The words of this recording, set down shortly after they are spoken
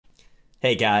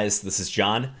Hey guys, this is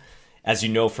John. As you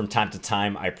know, from time to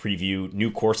time, I preview new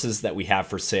courses that we have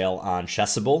for sale on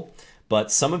Chessable,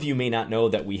 but some of you may not know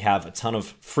that we have a ton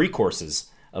of free courses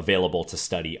available to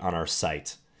study on our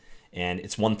site. And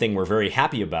it's one thing we're very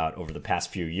happy about over the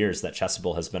past few years that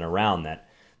Chessable has been around, that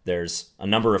there's a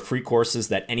number of free courses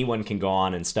that anyone can go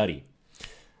on and study.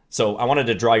 So I wanted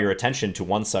to draw your attention to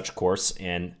one such course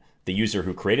and the user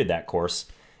who created that course,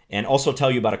 and also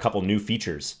tell you about a couple new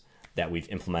features that we've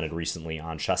implemented recently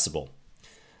on Chessable.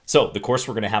 So the course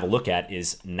we're going to have a look at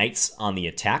is Knights on the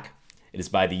Attack. It is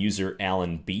by the user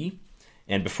AlanB.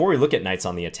 And before we look at Knights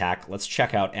on the Attack, let's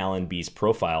check out AlanB's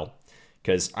profile,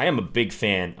 because I am a big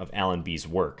fan of AlanB's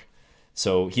work.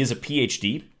 So he is a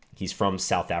PhD. He's from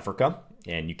South Africa,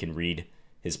 and you can read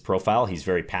his profile. He's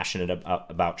very passionate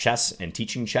about chess and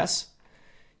teaching chess.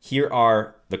 Here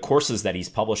are the courses that he's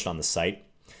published on the site.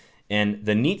 And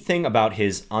the neat thing about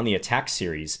his On the Attack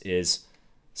series is,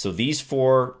 so these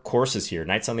four courses here,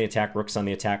 Knights on the Attack, Rooks on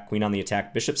the Attack, Queen on the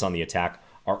Attack, Bishops on the Attack,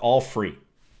 are all free.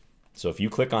 So if you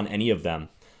click on any of them,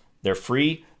 they're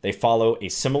free. They follow a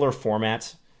similar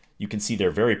format. You can see they're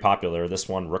very popular. This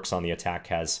one, Rooks on the Attack,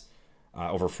 has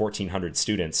over 1,400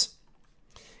 students.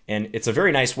 And it's a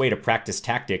very nice way to practice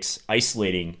tactics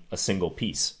isolating a single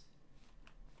piece.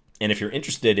 And if you're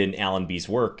interested in AlanB's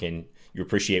work and you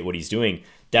appreciate what he's doing,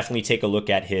 definitely take a look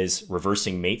at his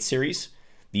Reversing Mate series.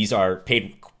 These are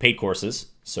paid courses,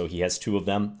 so he has two of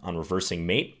them on Reversing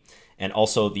Mate, and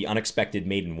also the Unexpected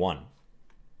Maiden 1.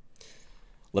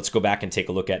 Let's go back and take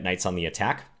a look at Knights on the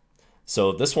Attack.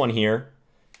 So this one here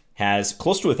has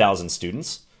close to 1,000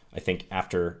 students. I think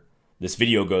after this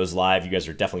video goes live, you guys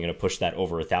are definitely going to push that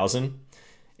over 1,000.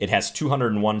 It has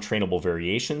 201 trainable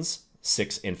variations,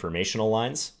 6 informational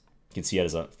lines. You can see it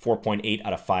has a 4.8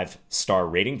 out of 5 star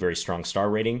rating, very strong star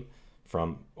rating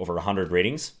from over 100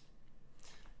 ratings.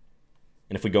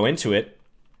 And if we go into it,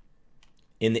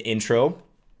 in the intro,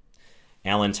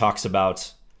 Alan talks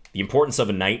about the importance of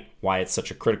a knight, why it's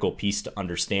such a critical piece to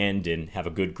understand and have a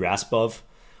good grasp of.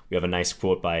 We have a nice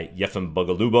quote by Yefim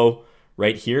Bogalubo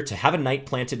right here. To have a knight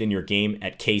planted in your game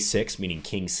at K6, meaning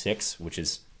King 6, which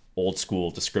is old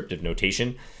school descriptive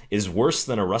notation, is worse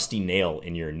than a rusty nail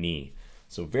in your knee.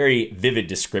 So very vivid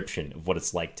description of what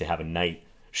it's like to have a knight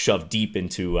shoved deep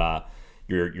into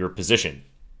your position.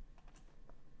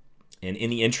 And in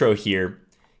the intro here,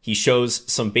 he shows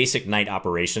some basic knight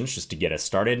operations just to get us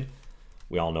started.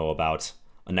 We all know about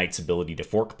a knight's ability to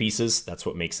fork pieces. That's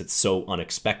what makes it so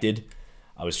unexpected.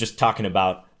 I was just talking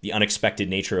about the unexpected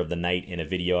nature of the knight in a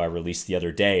video I released the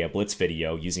other day, a blitz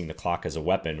video using the clock as a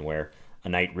weapon, where a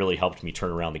knight really helped me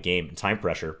turn around the game in time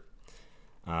pressure.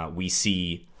 We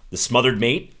see the Smothered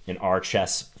Mate, an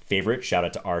R-Chess favorite. Shout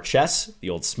out to R-Chess, the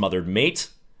old Smothered Mate.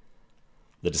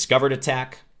 The Discovered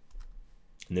Attack.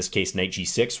 In this case, Knight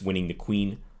G6, winning the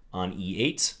Queen on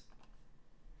E8.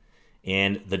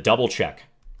 And the Double Check.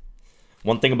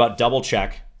 One thing about Double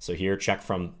Check, so here, check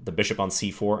from the Bishop on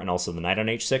C4 and also the Knight on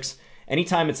H6.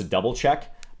 Anytime it's a double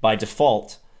check, by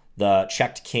default, the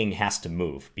checked king has to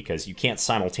move because you can't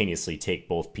simultaneously take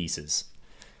both pieces.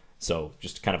 So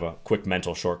just kind of a quick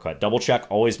mental shortcut. Double check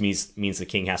always means the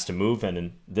king has to move, and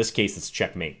in this case, it's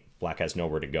checkmate. Black has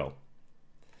nowhere to go.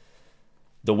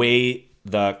 The way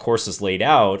the course is laid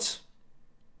out,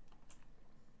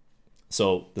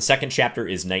 so the second chapter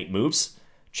is Knight Moves.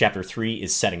 Chapter 3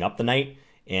 is Setting Up the Knight,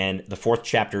 and the fourth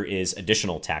chapter is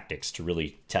Additional Tactics to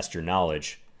really test your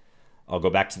knowledge. I'll go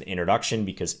back to the introduction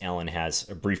because Alan has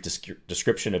a brief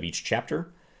description of each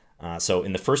chapter. So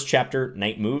in the first chapter,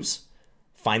 Knight Moves,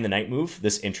 find the knight move.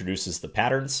 This introduces the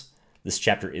patterns. This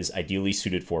chapter is ideally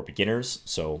suited for beginners.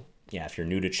 So yeah, if you're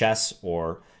new to chess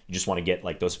or you just want to get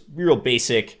like those real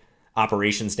basic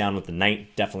operations down with the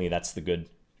knight, definitely that's the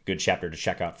good chapter to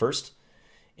check out first.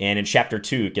 And in chapter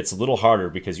 2, it gets a little harder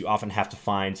because you often have to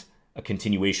find a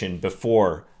continuation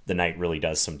before the knight really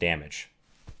does some damage.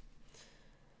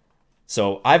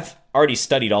 So I've already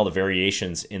studied all the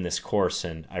variations in this course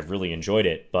and I've really enjoyed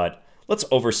it, but let's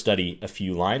overstudy a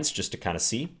few lines just to kind of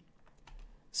see.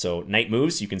 So Knight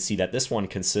Moves, you can see that this one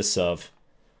consists of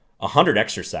 100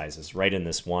 exercises right in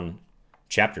this one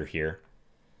chapter here.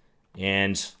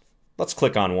 And let's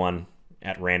click on one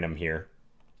at random here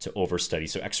to overstudy.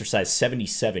 So exercise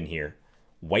 77 here,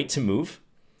 white to move.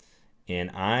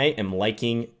 And I am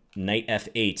liking Knight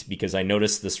F8 because I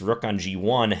noticed this rook on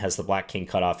G1 has the black king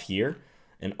cut off here.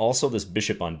 And also this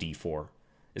bishop on D4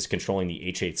 is controlling the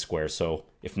H8 square. So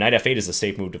if Knight F8 is a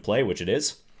safe move to play, which it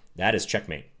is, that is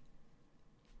checkmate.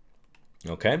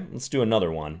 Okay, let's do another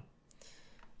one.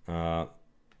 How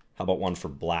about one for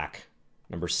black?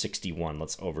 Number 61.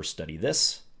 Let's overstudy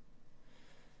this.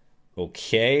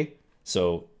 Okay,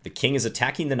 So the king is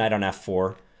attacking the knight on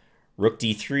f4. Rook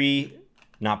d3,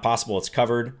 not possible, it's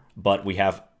covered, but we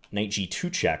have knight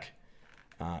g2 check.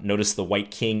 Notice the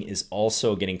white king is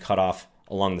also getting cut off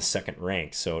along the second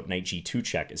rank, so knight g2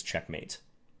 check is checkmate.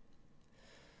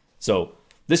 So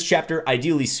this chapter,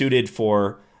 ideally suited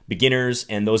for beginners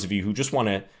and those of you who just want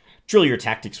to drill your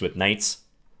tactics with knights.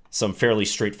 Some fairly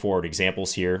straightforward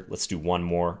examples here. Let's do one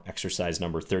more, exercise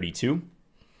number 32.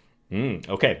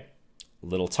 Okay, a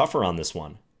little tougher on this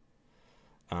one.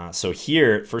 So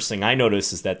here, first thing I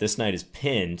notice is that this knight is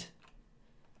pinned.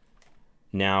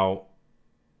 Now,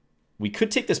 we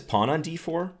could take this pawn on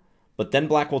d4, but then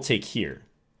black will take here.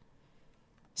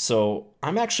 So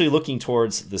I'm actually looking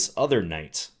towards this other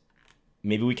knight.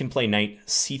 Maybe we can play knight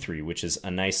c3, which is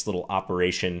a nice little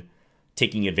operation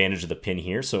taking advantage of the pin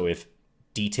here. So if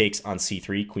d takes on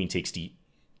c3, queen takes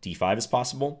d5 is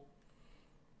possible.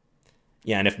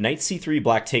 Yeah, and if knight c3,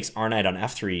 black takes our knight on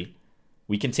f3,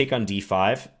 we can take on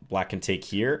d5, black can take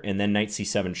here, and then knight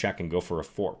c7 check and go for a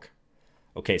fork.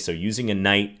 Okay, so using a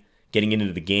knight, getting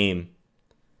into the game,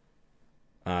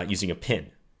 using a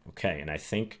pin. Okay, and I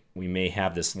think we may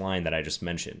have this line that I just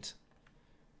mentioned.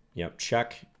 Yep,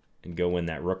 check, and go in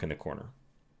that rook in the corner.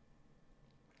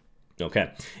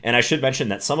 Okay, and I should mention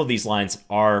that some of these lines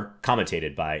are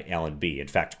commentated by AlanB. In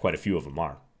fact, quite a few of them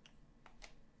are.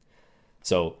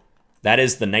 So that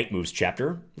is the knight moves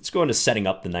chapter. Let's go into setting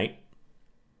up the knight.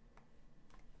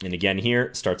 And again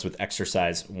here, starts with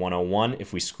exercise 101.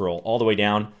 If we scroll all the way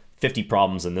down, 50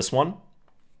 problems in this one.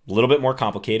 A little bit more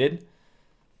complicated.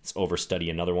 Let's overstudy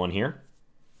another one here.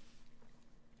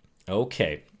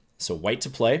 Okay, so white to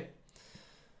play.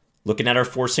 Looking at our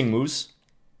forcing moves.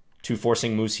 Two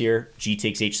forcing moves here. G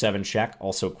takes h7 check.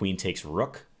 Also queen takes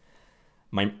rook.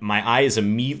 My eye is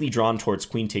immediately drawn towards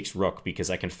queen takes rook because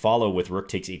I can follow with rook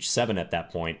takes h7 at that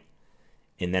point.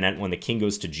 And then when the king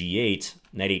goes to g8,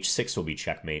 knight h6 will be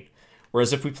checkmate.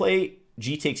 Whereas if we play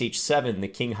g takes h7, the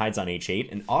king hides on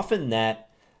h8, and often that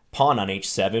pawn on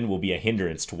h7 will be a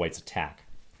hindrance to white's attack.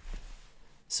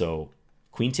 So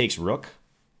queen takes rook,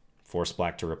 force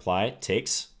black to reply,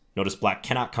 takes. Notice black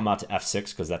cannot come out to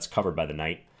f6 because that's covered by the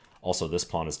knight. Also, this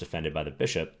pawn is defended by the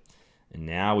bishop. And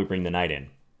now we bring the knight in.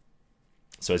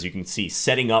 So as you can see,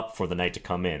 setting up for the knight to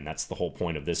come in. That's the whole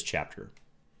point of this chapter.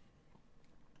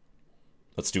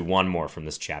 Let's do one more from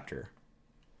this chapter.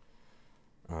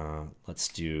 Let's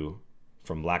do,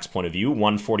 from black's point of view,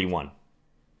 141.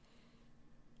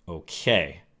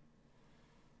 Okay.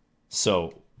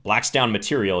 So black's down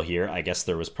material here. I guess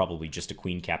there was probably just a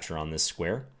queen capture on this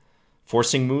square.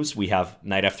 Forcing moves, we have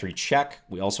knight f3 check.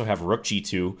 We also have rook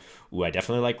g2. Ooh, I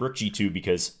definitely like rook g2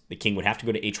 because the king would have to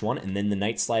go to h1, and then the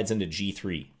knight slides into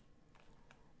g3.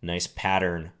 Nice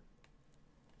pattern.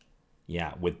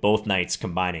 Yeah, with both knights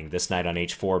combining. This knight on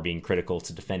h4 being critical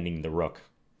to defending the rook.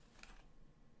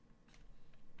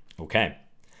 Okay.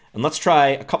 And let's try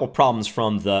a couple problems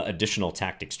from the additional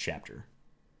tactics chapter.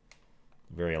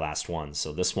 Very last one.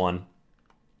 So this one,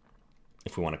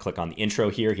 if we want to click on the intro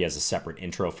here, he has a separate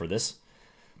intro for this.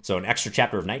 So an extra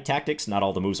chapter of knight tactics. Not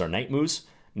all the moves are knight moves,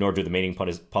 nor do the mating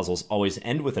puzzles always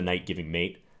end with a knight giving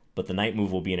mate, but the knight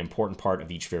move will be an important part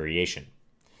of each variation.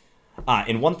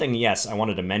 And one thing, yes, I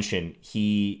wanted to mention,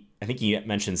 I think he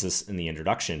mentions this in the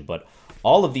introduction, but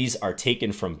all of these are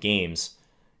taken from games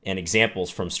and examples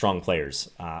from strong players.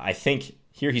 I think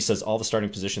here he says all the starting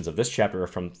positions of this chapter are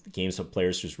from games of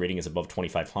players whose rating is above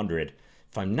 2,500.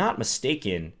 If I'm not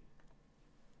mistaken,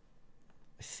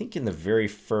 I think in the very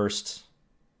first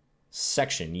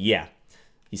section, yeah.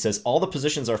 He says all the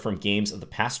positions are from games of the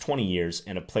past 20 years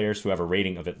and of players who have a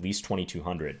rating of at least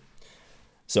 2,200.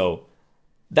 So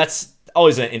that's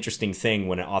always an interesting thing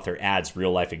when an author adds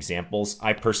real-life examples.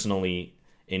 I personally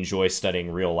enjoy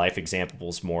studying real-life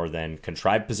examples more than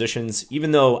contrived positions,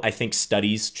 even though I think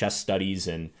studies, chess studies,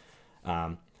 and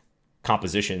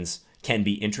compositions can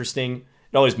be interesting.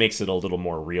 It always makes it a little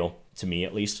more real, to me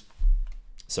at least.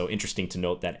 So interesting to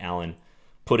note that Alan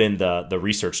put in the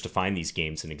research to find these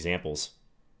games and examples.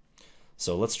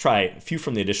 So let's try a few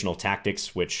from the additional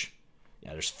tactics, which,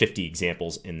 yeah, there's 50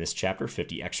 examples in this chapter,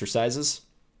 50 exercises.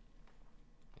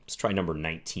 Let's try number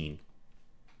 19.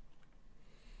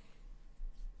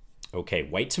 Okay,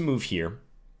 white to move here.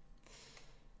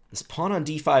 This pawn on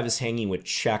d5 is hanging with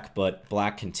check, but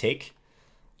black can take.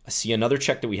 I see another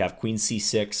check that we have queen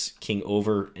c6, king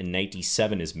over, and knight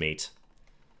d7 is mate.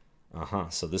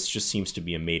 So this just seems to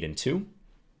be a mate in two.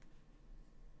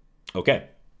 Okay.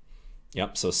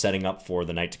 Yep, so setting up for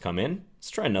the knight to come in. Let's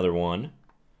try another one.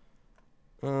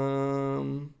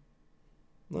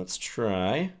 Let's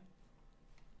try...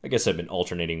 I guess I've been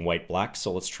alternating white-black,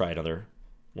 so let's try another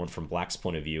one from black's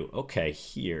point of view. Okay,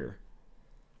 here.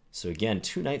 So again,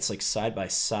 two knights like side by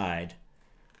side.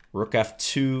 Rook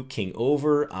f2, king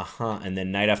over, and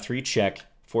then knight f3 check,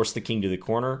 force the king to the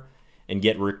corner, and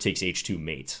get rook takes h2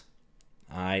 mate.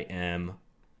 I am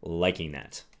liking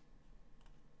that.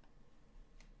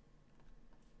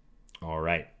 All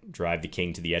right, drive the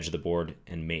king to the edge of the board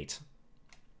and mate.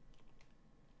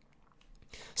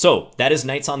 So that is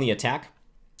Knights on the Attack.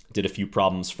 Did a few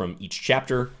problems from each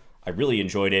chapter. I really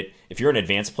enjoyed it. If you're an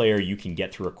advanced player, you can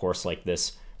get through a course like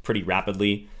this pretty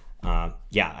rapidly.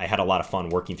 Yeah, I had a lot of fun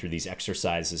working through these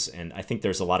exercises, and I think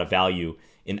there's a lot of value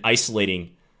in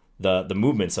isolating the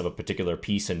movements of a particular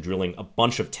piece and drilling a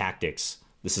bunch of tactics.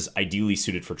 This is ideally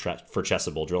suited for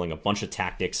Chessable, drilling a bunch of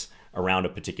tactics around a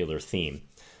particular theme.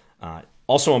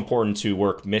 Also important to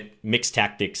work mixed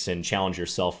tactics and challenge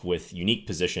yourself with unique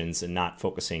positions and not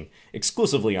focusing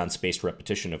exclusively on spaced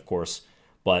repetition, of course,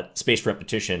 but spaced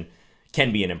repetition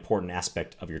can be an important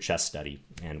aspect of your chess study,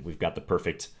 and we've got the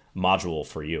perfect module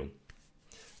for you.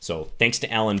 So thanks to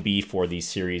AlanB for these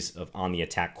series of On the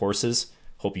Attack courses.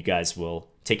 Hope you guys will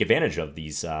take advantage of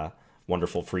these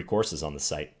wonderful free courses on the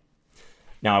site.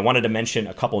 Now, I wanted to mention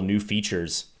a couple new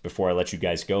features before I let you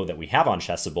guys go that we have on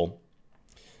Chessable.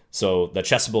 So the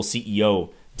Chessable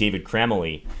CEO, David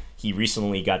Cramley, he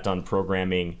recently got done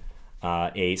programming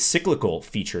a cyclical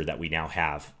feature that we now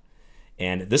have.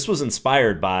 And this was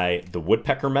inspired by the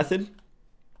woodpecker method,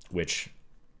 which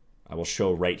I will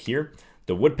show right here.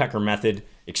 The woodpecker method,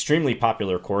 extremely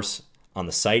popular course on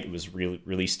the site. It was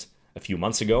released a few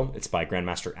months ago. It's by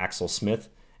Grandmaster Axel Smith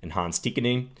and Hans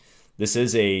Tiekening. This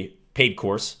is a paid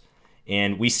course,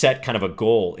 and we set kind of a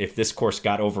goal. If this course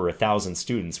got over 1,000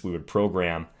 students, we would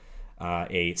program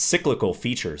a cyclical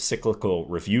feature, cyclical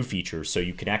review feature, so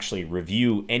you can actually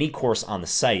review any course on the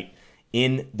site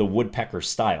in the woodpecker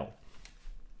style.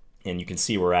 And you can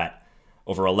see we're at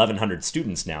over 1,100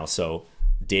 students now, so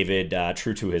David,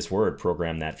 true to his word,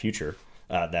 programmed that feature.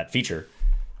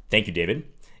 Thank you, David.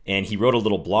 And he wrote a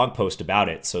little blog post about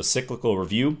it. So cyclical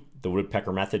review, the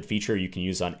woodpecker method feature you can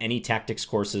use on any tactics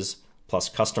courses, plus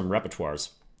custom repertoires.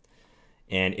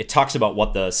 And it talks about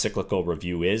what the cyclical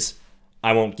review is.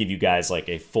 I won't give you guys like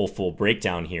a full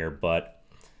breakdown here, but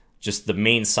just the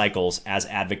main cycles as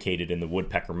advocated in the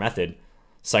woodpecker method.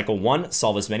 Cycle 1,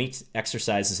 solve as many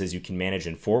exercises as you can manage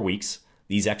in 4 weeks.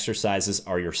 These exercises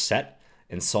are your set,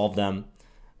 and solving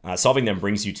them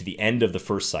brings you to the end of the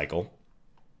first cycle.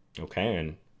 Okay,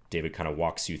 and David kind of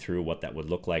walks you through what that would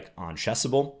look like on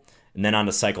Chessable. And then on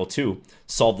to cycle 2,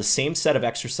 solve the same set of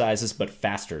exercises but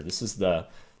faster. This is the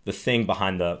thing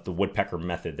behind the woodpecker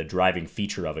method, the driving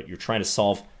feature of it. You're trying to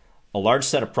solve a large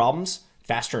set of problems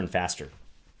faster and faster.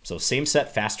 So same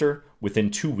set faster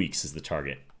within 2 weeks is the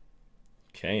target.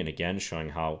 Okay, and again, showing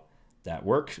how that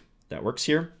works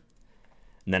here.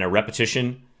 And then a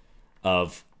repetition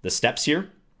of the steps here.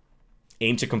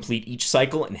 Aim to complete each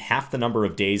cycle in half the number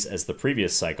of days as the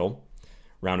previous cycle.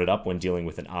 Round it up when dealing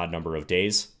with an odd number of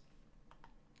days.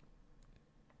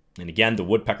 And again, the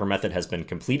woodpecker method has been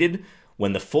completed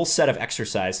when the full set of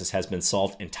exercises has been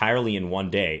solved entirely in 1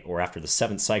 day, or after the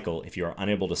 7th cycle if you are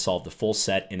unable to solve the full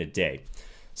set in a day.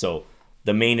 So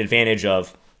the main advantage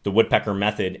of the woodpecker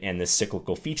method and this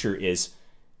cyclical feature is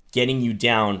getting you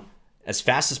down as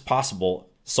fast as possible,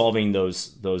 solving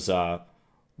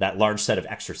that large set of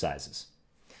exercises.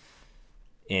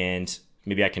 And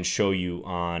maybe I can show you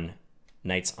on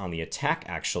Knights on the Attack,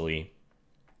 actually.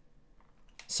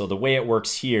 So the way it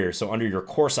works here, so under your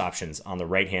course options on the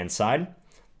right-hand side,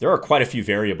 there are quite a few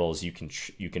variables you can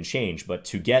change, but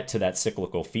to get to that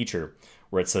cyclical feature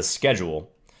where it says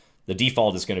schedule, the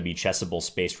default is going to be Chessable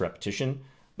spaced repetition,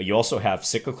 but you also have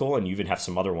cyclical, and you even have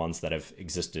some other ones that have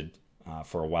existed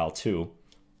for a while too.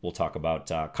 We'll talk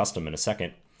about custom in a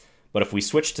second. But if we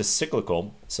switch to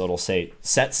cyclical, so it'll say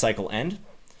set cycle end.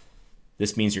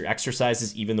 This means your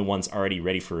exercises, even the ones already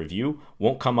ready for review,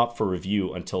 won't come up for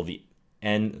review until the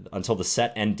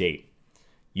set end date.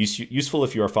 Useful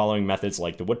if you are following methods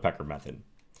like the woodpecker method.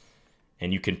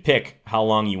 And you can pick how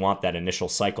long you want that initial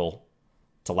cycle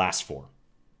to last for.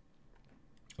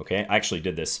 Okay, I actually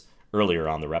did this earlier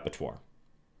on the repertoire.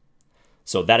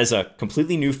 So that is a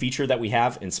completely new feature that we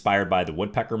have inspired by the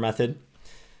woodpecker method.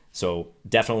 So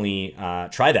definitely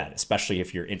try that, especially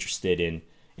if you're interested in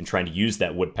trying to use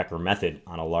that woodpecker method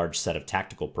on a large set of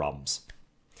tactical problems.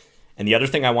 And the other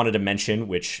thing I wanted to mention,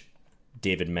 which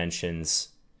David mentions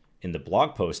in the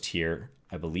blog post here,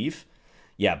 I believe,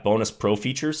 yeah, bonus pro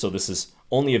feature. So this is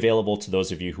only available to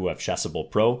those of you who have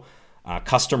Chessable Pro,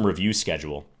 custom review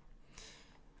schedule.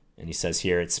 And he says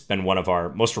here, it's been one of our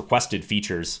most requested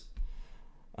features.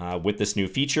 With this new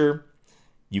feature,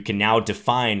 you can now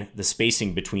define the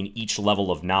spacing between each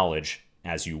level of knowledge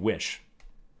as you wish.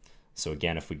 So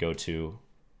again, if we go to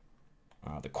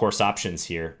the course options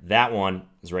here, that one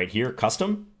is right here,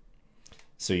 custom.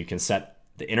 So you can set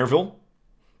the interval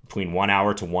between 1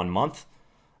 hour to 1 month,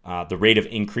 the rate of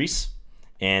increase,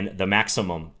 and the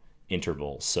maximum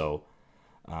interval. So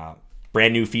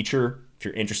brand new feature. If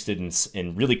you're interested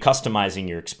in really customizing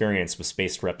your experience with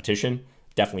spaced repetition,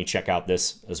 definitely check out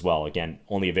this as well. Again,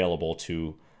 only available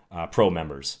to pro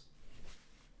members.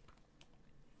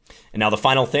 And now the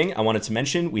final thing I wanted to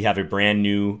mention, we have a brand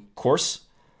new course.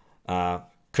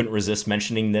 Couldn't resist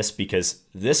mentioning this because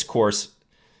this course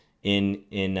in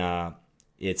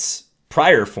its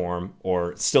prior form,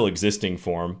 or still existing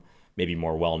form, maybe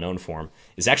more well-known form,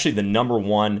 is actually the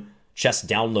 #1 chess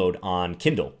download on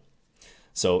Kindle.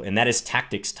 So, and that is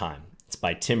Tactics Time. It's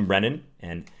by Tim Brennan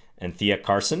and Thea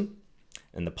Carson,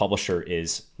 and the publisher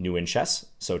is New in Chess.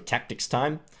 So Tactics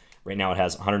Time, right now it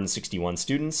has 161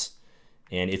 students,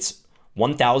 and it's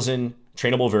 1,000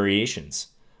 trainable variations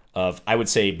of, I would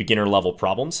say, beginner level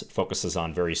problems. It focuses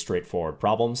on very straightforward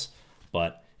problems,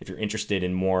 but if you're interested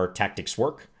in more tactics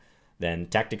work, then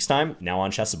Tactics Time, now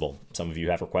on Chessable. Some of you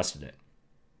have requested it.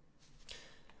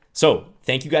 So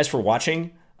thank you guys for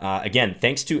watching. Again,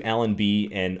 thanks to AlanB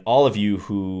and all of you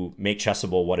who make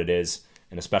Chessable what it is,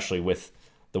 and especially with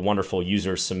the wonderful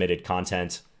user-submitted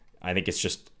content. I think it's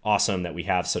just awesome that we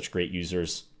have such great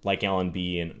users like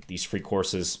AlanB and these free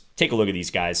courses. Take a look at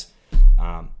these guys.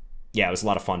 Yeah, it was a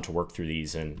lot of fun to work through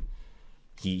these, and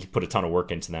he put a ton of work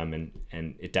into them,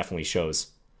 and it definitely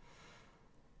shows.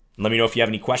 Let me know if you have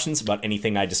any questions about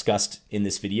anything I discussed in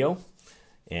this video,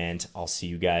 and I'll see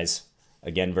you guys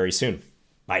again very soon.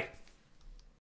 Bye.